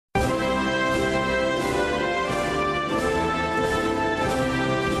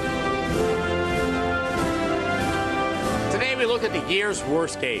the year's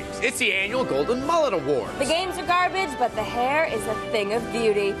worst games. It's the annual Golden Mullet Awards. The games are garbage, but the hair is a thing of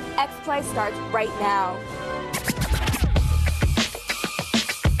beauty. X-Play starts right now.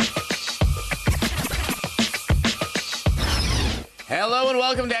 Hello and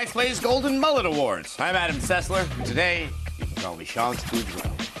welcome to X-Play's Golden Mullet Awards. I'm Adam Sessler, and today you can call me Sean Boudreau.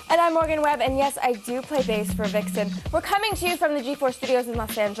 And I'm Morgan Webb, and yes, I do play bass for Vixen. We're coming to you from the G4 studios in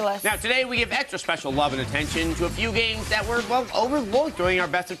Los Angeles. Now, today we give extra special love and attention to a few games that were, well, overlooked during our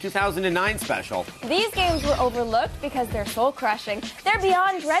Best of 2009 special. These games were overlooked because they're soul-crushing. They're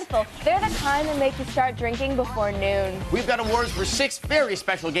beyond dreadful. They're the kind that make you start drinking before noon. We've got awards for 6 very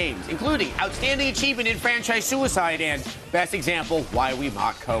special games, including Outstanding Achievement in Franchise Suicide and Best Example, Why We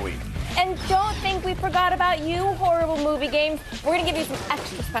Mock Koei. And don't think we forgot about you, horrible movie games. We're going to give you some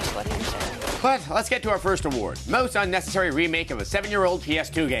extra special attention. But let's get to our first award, Most Unnecessary Remake of a 7-year-old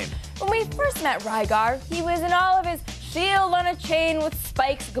PS2 game. When we first met Rygar, he was in all of his shield on a chain with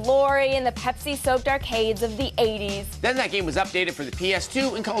spikes glory in the Pepsi-soaked arcades of the 80s. Then that game was updated for the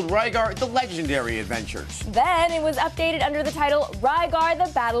PS2 and called Rygar The Legendary Adventures. Then it was updated under the title Rygar The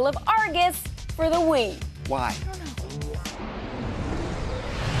Battle of Argus for the Wii. Why?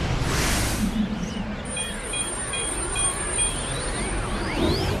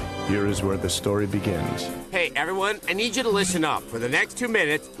 Here is where the story begins. Hey, everyone, I need you to listen up. For the next 2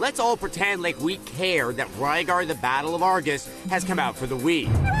 minutes, let's all pretend like we care that Rygar the Battle of Argus has come out for the Wii.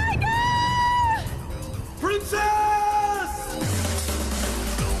 Rygar! Princess!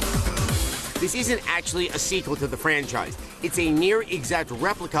 This isn't actually a sequel to the franchise. It's a near-exact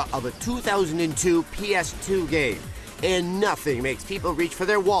replica of a 2002 PS2 game. And nothing makes people reach for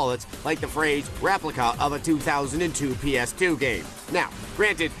their wallets like the phrase replica of a 2002 PS2 game. Now,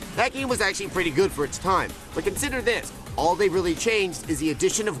 granted, that game was actually pretty good for its time, but consider this. All they really changed is the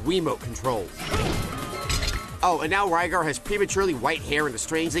addition of Wiimote controls. Oh, and now Rygar has prematurely white hair and a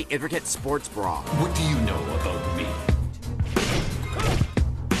strangely intricate sports bra. What do you know about me?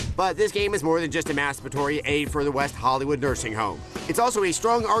 But this game is more than just a masturbatory aid for the West Hollywood nursing home. It's also a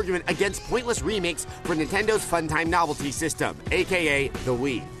strong argument against pointless remakes for Nintendo's Funtime Novelty System, aka the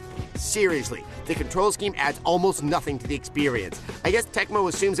Wii. Seriously, the control scheme adds almost nothing to the experience. I guess Tecmo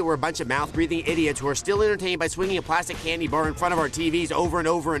assumes that we're a bunch of mouth-breathing idiots who are still entertained by swinging a plastic candy bar in front of our TVs over and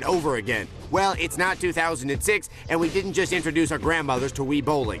over and over again. Well, it's not 2006, and we didn't just introduce our grandmothers to Wii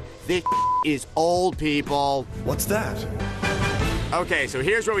bowling. This is old, people. What's that? Okay, so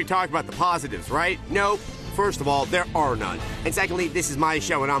here's where we talk about the positives, right? Nope. First of all, there are none. And secondly, this is my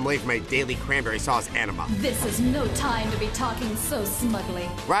show and I'm late for my daily cranberry sauce enema. This is no time to be talking so smugly.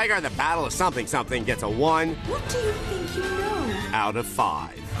 Rygar the Battle of Something Something gets a 1 What do you think you know? out of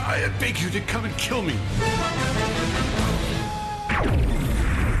 5. I beg you to come and kill me.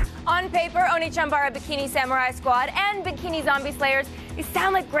 On paper, Onechanbara Bikini Samurai Squad and Bikini Zombie Slayers, these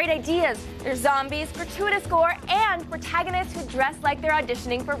sound like great ideas. They're zombies, gratuitous gore, and protagonists who dress like they're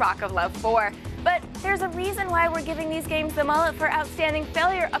auditioning for Rock of Love 4. But there's a reason why we're giving these games the mullet for outstanding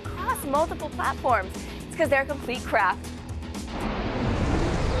failure across multiple platforms. It's because they're complete crap.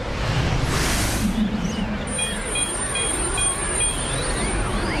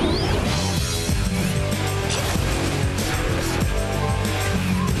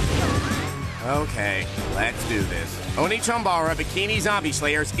 Okay, let's do this. Onechanbara Bikini Zombie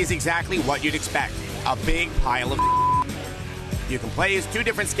Slayers is exactly what you'd expect. A big pile of You can play as 2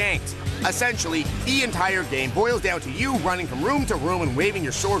 different skanks. Essentially, the entire game boils down to you running from room to room and waving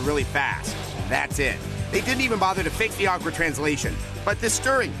your sword really fast. That's it. They didn't even bother to fix the awkward translation. But this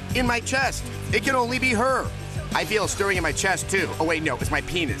stirring in my chest, it can only be her. I feel a stirring in my chest too. Oh wait, no, it's my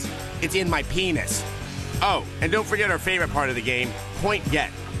penis. It's in my penis. Oh, and don't forget our favorite part of the game, point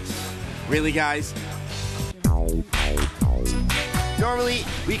get. Really, guys? Normally,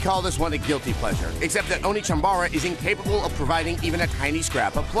 we call this one a guilty pleasure, except that Onechanbara is incapable of providing even a tiny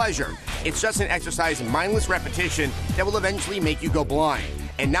scrap of pleasure. It's just an exercise in mindless repetition that will eventually make you go blind.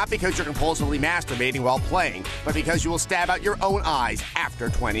 And not because you're compulsively masturbating while playing, but because you will stab out your own eyes after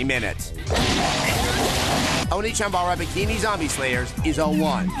 20 minutes. Onechanbara Bikini Zombie Slayers is a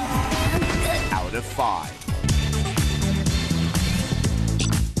 1 out of 5.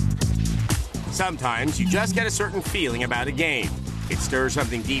 Sometimes you just get a certain feeling about a game. It stirs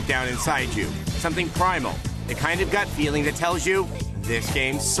something deep down inside you, something primal, the kind of gut feeling that tells you, this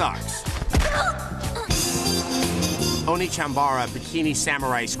game sucks. Onechanbara Bikini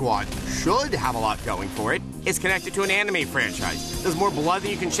Samurai Squad should have a lot going for it. It's connected to an anime franchise. There's more blood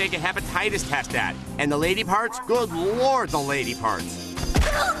than you can shake a hepatitis test at. And the lady parts? Good lord, the lady parts.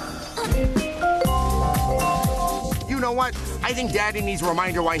 You know what? I think Daddy needs a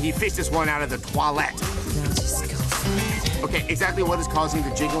reminder why he fished this one out of the toilet. Now just go for it. Okay, exactly what is causing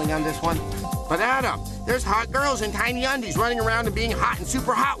the jiggling on this one? But Adam, there's hot girls in tiny undies running around and being hot in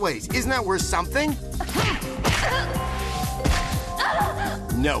super hot ways. Isn't that worth something?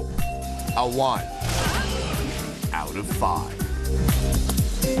 No. A 1 out of 5.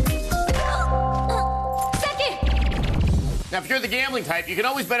 Now, if you're the gambling type, you can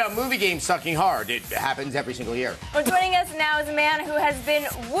always bet on movie games sucking hard. It happens every single year. Well, joining us now is a man who has been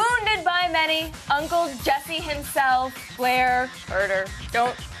wounded by many. Uncle Jesse himself, Blair Herder.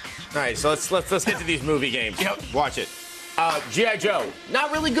 Don't. All right, so let's get to these movie games. Yep. Watch it. G.I. Joe,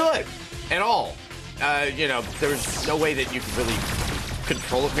 not really good at all. You know, there's no way that you can really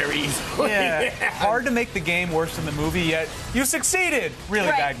control it very easily. Yeah, hard to make the game worse than the movie, yet you succeeded. Really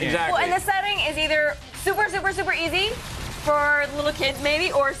bad game. Exactly. Well, and the setting is either super, super, super easy for little kids,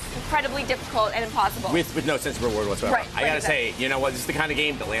 maybe, or incredibly difficult and impossible. With no sense of reward whatsoever. Right. I gotta say, you know what? This is the kind of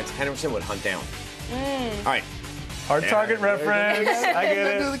game that Lance Henderson would hunt down. All right. Hard target reference. I get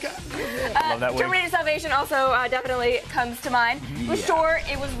it. Love that word. Terminator Salvation also definitely comes to mind. It was short,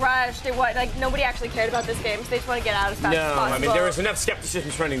 it was rushed, it was like nobody actually cared about this game, so they just want to get out as fast as possible. I mean there was enough skepticism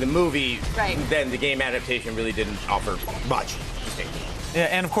surrounding the movie. Right. Then the game adaptation really didn't offer much. Yeah,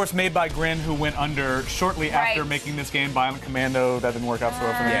 and of course made by Grin, who went under shortly after making this game. Violent Commando, that didn't work out so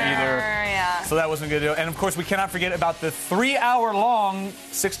well for them either. Yeah. So that wasn't good. And of course we cannot forget about the 3-hour-long,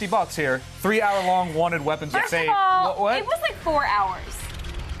 $60 here, 3-hour-long wanted weapons. First of all, what? it was like 4 hours.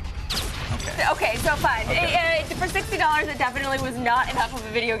 Okay, so fine. Okay. For $60, it definitely was not enough of a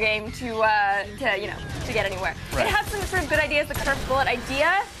video game to get anywhere. Right. It had some sort of good ideas. The curved bullet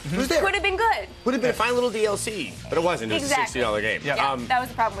idea was there. could have been good. Would have been a fine little DLC, but it wasn't. It was a $60 game. Yeah. That was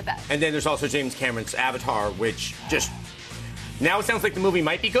the problem with that. And then there's also James Cameron's Avatar, which just now it sounds like the movie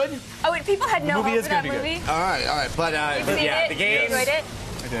might be good. Oh, and people had no movie hope is for that gonna be movie. All right, but You've seen yeah, it? the game. You enjoyed it?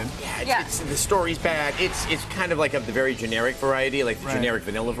 I did. Yeah, the story's bad. It's kind of like of the very generic variety, like the generic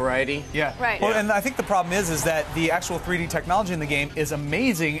vanilla variety. Yeah. Right. Well, Yeah. and I think the problem is that the actual 3D technology in the game is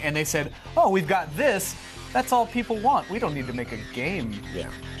amazing, and they said, oh, we've got this. That's all people want. We don't need to make a game. Yeah.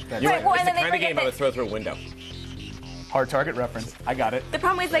 That's Right, well, it's and the then they kind of game I forget would throw through a window. Hard target reference. I got it. The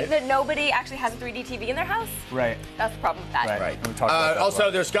problem is like that nobody actually has a 3D TV in their house. Right. That's the problem with that. Right. And we talked about that a Also,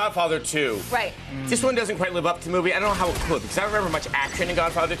 lot. there's Godfather 2. Right. This one doesn't quite live up to the movie. I don't know how it could, because I don't remember much action in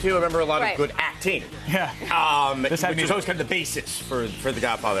Godfather 2. I remember a lot of good acting. Yeah. Which was always kind of the basis for the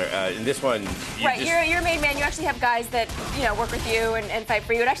Godfather. In this one, You're a made man. You actually have guys that work with you and fight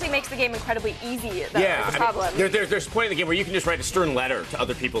for you. It actually makes the game incredibly easy. That's the problem. There's a point in the game where you can just write a stern letter to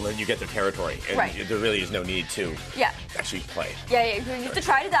other people and then you get their territory. And there really is no need to actually play. Yeah, you have to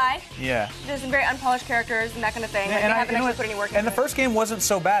try to die. Yeah. There's some very unpolished characters and that kind of thing. Like, they haven't actually put any work into And the it. first game wasn't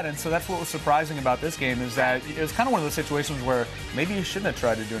so bad, and so that's what was surprising about this game is that it was kind of one of those situations where maybe you shouldn't have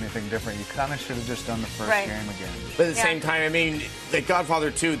tried to do anything different. You kind of should have just done the first game again. But at the same time, I mean, the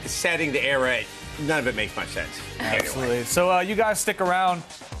Godfather 2, the setting, the era, none of it makes much sense. Absolutely. Anyway. So you guys stick around.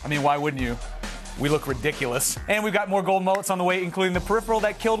 I mean, why wouldn't you? We look ridiculous. And we've got more gold mullets on the way, including the peripheral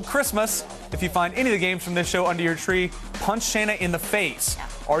that killed Christmas. If you find any of the games from this show under your tree, punch Shayna in the face.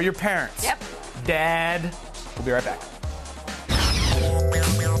 Or your parents. Yep. Dad. We'll be right back.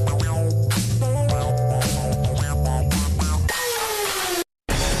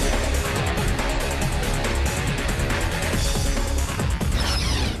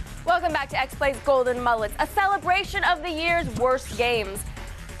 Welcome back to X Play's Golden Mullets, a celebration of the year's worst games.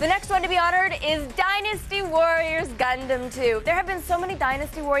 The next one to be honored is Dynasty Warriors Gundam 2. There have been so many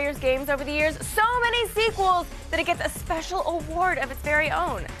Dynasty Warriors games over the years, so many sequels, that it gets a special award of its very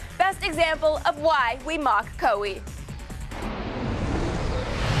own. Best example of why we mock Koei.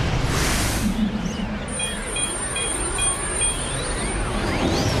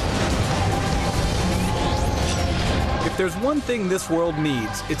 If there's one thing this world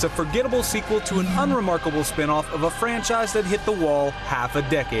needs, it's a forgettable sequel to an unremarkable spin-off of a franchise that hit the wall half a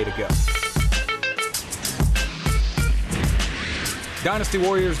decade ago. Dynasty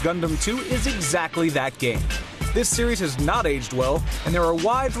Warriors Gundam 2 is exactly that game. This series has not aged well, and there are a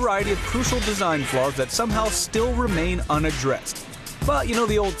wide variety of crucial design flaws that somehow still remain unaddressed. But you know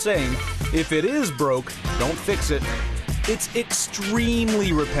the old saying, if it is broke, don't fix it. It's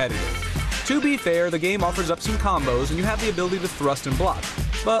extremely repetitive. To be fair, the game offers up some combos and you have the ability to thrust and block.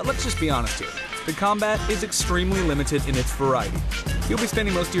 But let's just be honest here. The combat is extremely limited in its variety. You'll be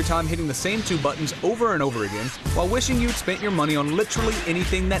spending most of your time hitting the same two buttons over and over again, while wishing you'd spent your money on literally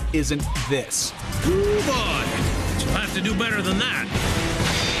anything that isn't this. Move on! You'll have to do better than that.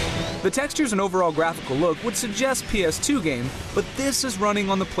 The textures and overall graphical look would suggest PS2 game, but this is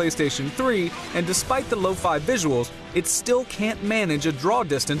running on the PlayStation 3, and despite the lo-fi visuals, it still can't manage a draw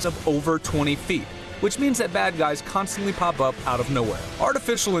distance of over 20 feet. which means that bad guys constantly pop up out of nowhere.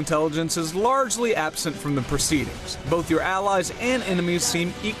 Artificial intelligence is largely absent from the proceedings. Both your allies and enemies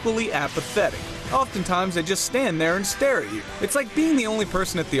seem equally apathetic. Oftentimes, they just stand there and stare at you. It's like being the only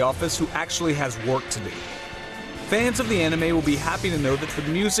person at the office who actually has work to do. Fans of the anime will be happy to know that the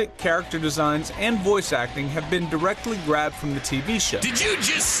music, character designs, and voice acting have been directly grabbed from the TV show. Did you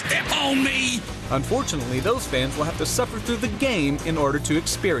just step on me? Unfortunately, those fans will have to suffer through the game in order to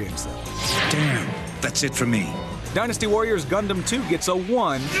experience them. Damn, that's it for me. Dynasty Warriors Gundam 2 gets a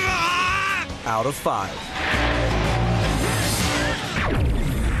 1 out of 5.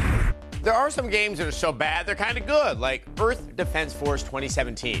 There are some games that are so bad they're kind of good, like Earth Defense Force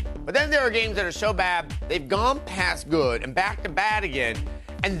 2017. But then there are games that are so bad they've gone past good and back to bad again.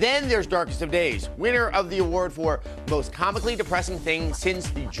 And then there's Darkest of Days, winner of the award for most comically depressing thing since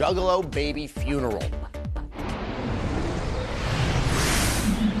the Juggalo baby funeral.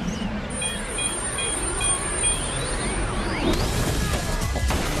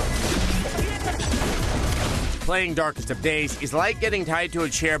 Playing Darkest of Days is like getting tied to a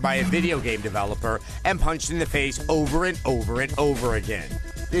chair by a video game developer and punched in the face over and over and over again.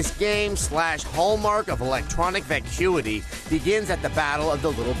 This game / hallmark of electronic vacuity begins at the Battle of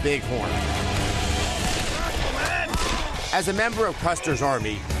the Little Bighorn. As a member of Custer's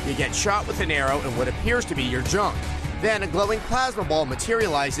army, you get shot with an arrow in what appears to be your junk. Then a glowing plasma ball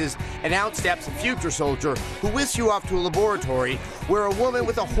materializes, and out steps a future soldier who whisks you off to a laboratory where a woman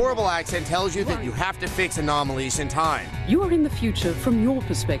with a horrible accent tells you that you have to fix anomalies in time. You are in the future from your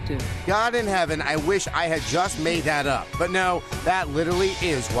perspective. God in heaven, I wish I had just made that up. But no, that literally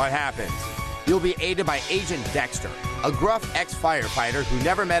is what happens. You'll be aided by Agent Dexter, a gruff ex-firefighter who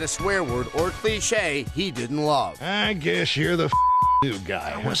never met a swear word or cliche he didn't love. I guess you're the new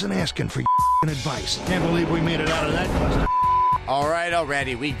guy. I wasn't asking for advice. Can't believe we made it out of that cluster. All right,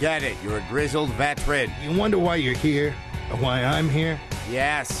 already, we get it. You're a grizzled veteran. You wonder why you're here? Or why I'm here?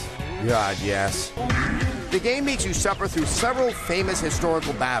 Yes. God, yes. The game makes you suffer through several famous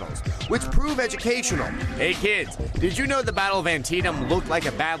historical battles, which prove educational. Hey kids, did you know the Battle of Antietam looked like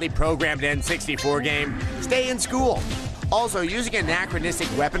a badly programmed N64 game? Stay in school. Also, using anachronistic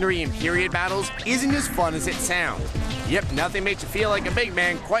weaponry in period battles isn't as fun as it sounds. Yep, nothing makes you feel like a big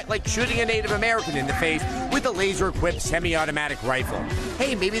man quite like shooting a Native American in the face with a laser-equipped semi-automatic rifle.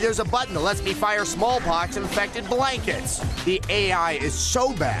 Hey, maybe there's a button that lets me fire smallpox-infected blankets. The AI is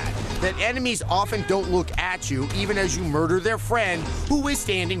so bad that enemies often don't look at you even as you murder their friend who is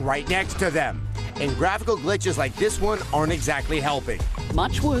standing right next to them. And graphical glitches like this one aren't exactly helping.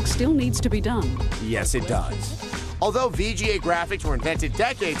 Much work still needs to be done. Yes, it does. Although VGA graphics were invented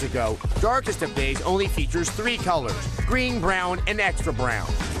decades ago, Darkest of Days only features 3 colors: green, brown, and extra brown.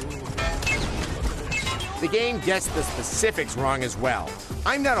 The game gets the specifics wrong as well.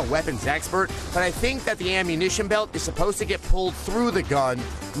 I'm not a weapons expert, but I think that the ammunition belt is supposed to get pulled through the gun,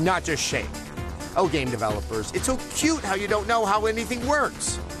 not just shake. Oh, game developers, it's so cute how you don't know how anything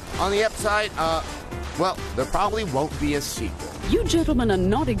works. On the upside, well, there probably won't be a sequel. You gentlemen are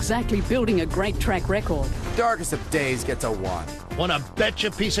not exactly building a great track record. Darkest of Days gets a 1. Wanna bet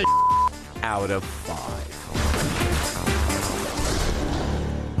you piece of out of 5.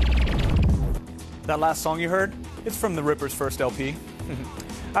 That last song you heard, it's from the Ripper's first LP.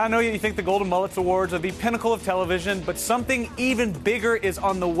 I know you think the Golden Mullets Awards are the pinnacle of television, but something even bigger is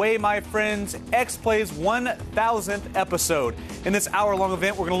on the way, my friends. X-Play's 1000th episode. In this hour-long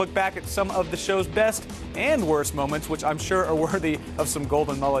event, we're going to look back at some of the show's best and worst moments, which I'm sure are worthy of some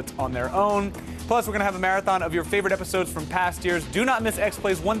golden mullets on their own. Plus, we're going to have a marathon of your favorite episodes from past years. Do not miss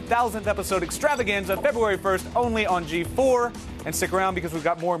X-Play's 1000th episode extravaganza, February 1st, only on G4. And stick around because we've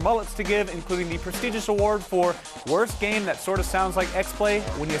got more mullets to give, including the prestigious award for worst game that sort of sounds like X-Play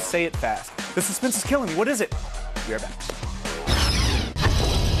when you say it fast. The suspense is killing me. What is it? Be right back.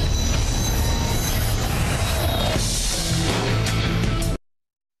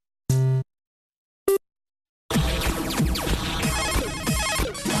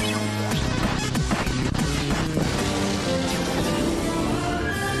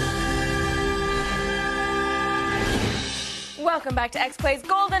 Welcome back to X-Play's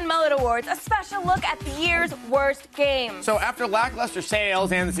Golden Mullet Awards, a special look at the year's worst games. So after lackluster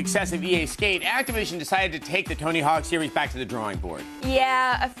sales and the success of EA Skate, Activision decided to take the Tony Hawk series back to the drawing board.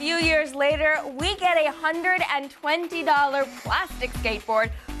 Yeah, a few years later, we get a $120 plastic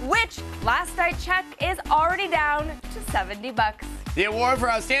skateboard, which, last I checked, is already down to $70. The award for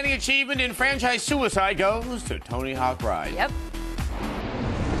Outstanding Achievement in Franchise Suicide goes to Tony Hawk Ride. Yep.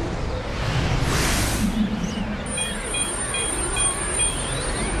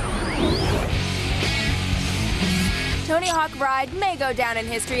 Tony Hawk Ride may go down in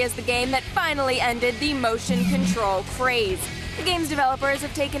history as the game that finally ended the motion control craze. The game's developers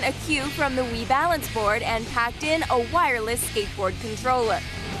have taken a cue from the Wii Balance Board and packed in a wireless skateboard controller.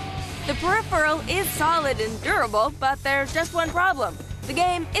 The peripheral is solid and durable, but there's just one problem. The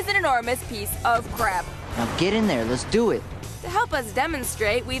game is an enormous piece of crap. Now get in there, let's do it. To help us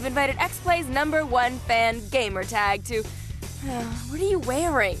demonstrate, we've invited X-Play's #1 fan, Gamertag, to... what are you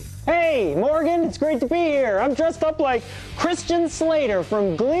wearing? Hey, Morgan, it's great to be here. I'm dressed up like Christian Slater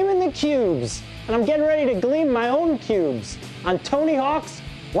from Gleaming the Cubes, and I'm getting ready to gleam my own cubes on Tony Hawk's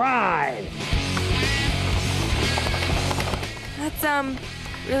Ride. That's,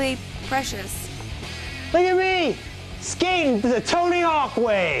 really precious. Look at me, skating the Tony Hawk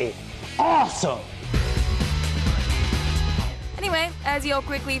way. Awesome. Anyway, as you'll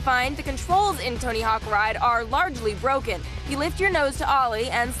quickly find, the controls in Tony Hawk Ride are largely broken. You lift your nose to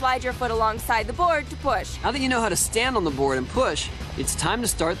ollie and slide your foot alongside the board to push. Now that you know how to stand on the board and push, it's time to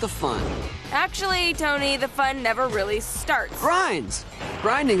start the fun. Actually, Tony, the fun never really starts. Grinds!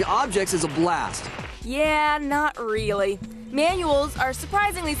 Grinding objects is a blast. Yeah, not really. Manuals are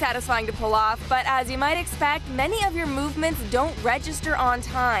surprisingly satisfying to pull off, but as you might expect, many of your movements don't register on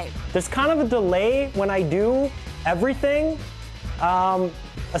time. There's kind of a delay when I do everything,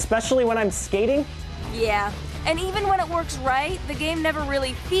 especially when I'm skating. Yeah, and even when it works right, the game never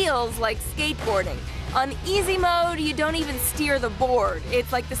really feels like skateboarding. On easy mode, you don't even steer the board.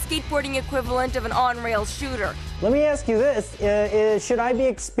 It's like the skateboarding equivalent of an on-rails shooter. Let me ask you this, should I be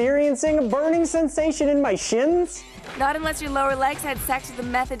experiencing a burning sensation in my shins? Not unless your lower legs had sex with a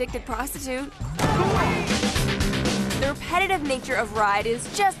meth-addicted prostitute. The repetitive nature of Ride is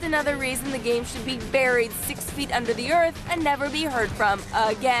just another reason the game should be buried 6 feet under the earth and never be heard from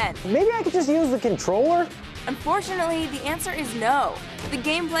again. Maybe I could just use the controller? Unfortunately, the answer is no. The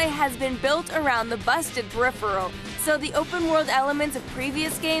gameplay has been built around the busted peripheral, so the open-world elements of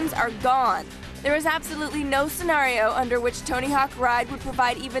previous games are gone. There is absolutely no scenario under which Tony Hawk Ride would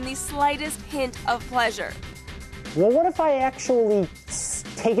provide even the slightest hint of pleasure. Well, what if I actually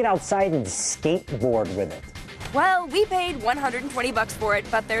take it outside and skateboard with it? Well, we paid $120 for it,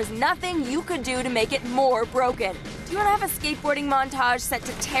 but there's nothing you could do to make it more broken. Do you want to have a skateboarding montage set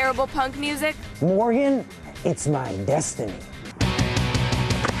to terrible punk music? Morgan, it's my destiny.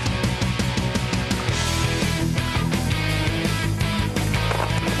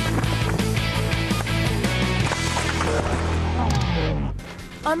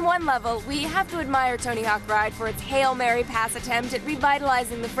 On one level, we have to admire Tony Hawk Ride for its Hail Mary pass attempt at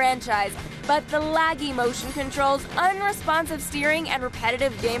revitalizing the franchise, but the laggy motion controls, unresponsive steering, and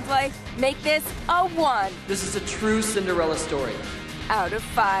repetitive gameplay make this a 1. This is a true Cinderella story. Out of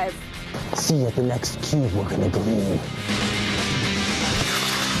 5. See you at the next cube we're gonna gleam.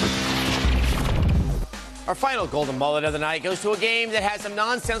 Our final golden mullet of the night goes to a game that has some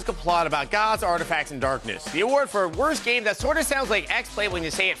nonsensical plot about gods, artifacts, and darkness. The award for worst game that sort of sounds like X-Play when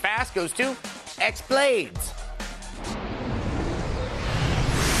you say it fast goes to X-Blades.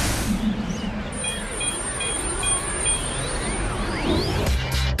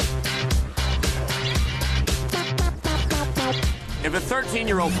 If a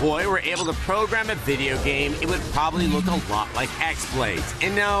 13-year-old boy were able to program a video game, it would probably look a lot like X-Blades.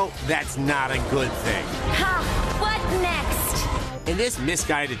 And no, that's not a good thing. Ha! What next? In this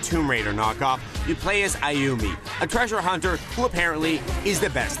misguided Tomb Raider knockoff, you play as Ayumi, a treasure hunter who apparently is the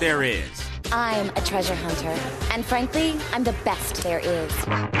best there is. I'm a treasure hunter, and frankly, I'm the best there is.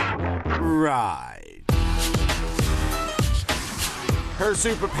 Right. Her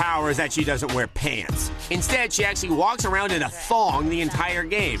superpower is that she doesn't wear pants. Instead, she actually walks around in a thong the entire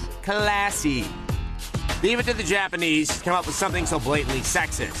game. Classy. Leave it to the Japanese to come up with something so blatantly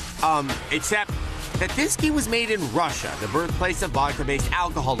sexist. Except that this game was made in Russia, the birthplace of vodka-based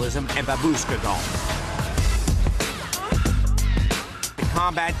alcoholism and babushka dolls. The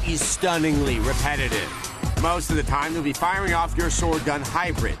combat is stunningly repetitive. Most of the time, you'll be firing off your sword gun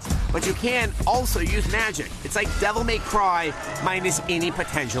hybrids, but you can also use magic. It's like Devil May Cry minus any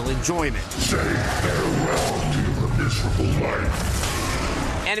potential enjoyment. Say farewell to the miserable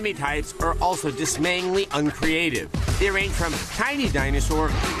life. Enemy types are also dismayingly uncreative. They range from tiny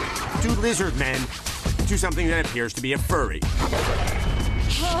dinosaur to lizard men to something that appears to be a furry.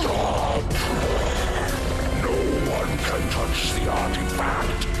 Stop! No one can touch the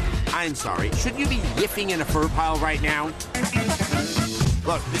artifact. I'm sorry, shouldn't you be yiffing in a fur pile right now?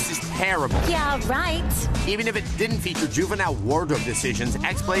 Look, this is terrible. Yeah, right. Even if it didn't feature juvenile wardrobe decisions,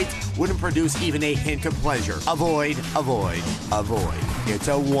 X-Blades wouldn't produce even a hint of pleasure. Avoid, avoid, avoid. It's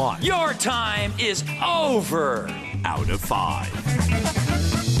a 1. Your time is over. Out of 5.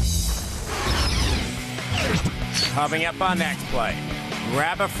 Coming up on Next Play,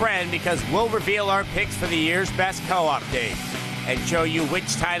 grab a friend because we'll reveal our picks for the year's best co-op games and show you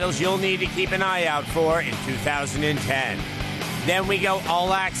which titles you'll need to keep an eye out for in 2010. Then we go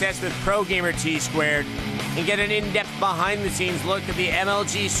all access with Pro Gamer T-Squared and get an in-depth behind-the-scenes look at the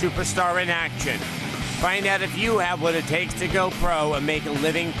MLG Superstar in action. Find out if you have what it takes to go pro and make a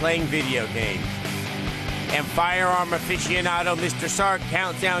living playing video games. And firearm aficionado Mr. Sark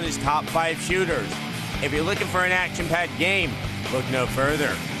counts down his top 5 shooters. If you're looking for an action-packed game, look no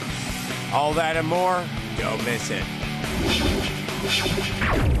further. All that and more, don't miss it.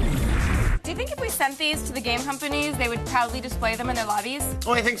 Do you think if we sent these to the game companies, they would proudly display them in their lobbies?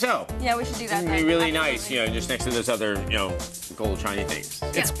 Oh, I think so. Yeah, we should do that. It'd be really nice, just next to those other, gold shiny things.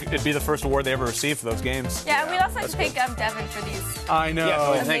 It'd be the first award they ever received for those games. Yeah, we'd also like to thank Devin for these. I know.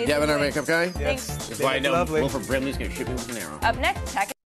 Yeah, thank Devin, our makeup guy. Thanks. That's why I know Wilford Brimley's going to shoot me with an arrow. Up next, Tech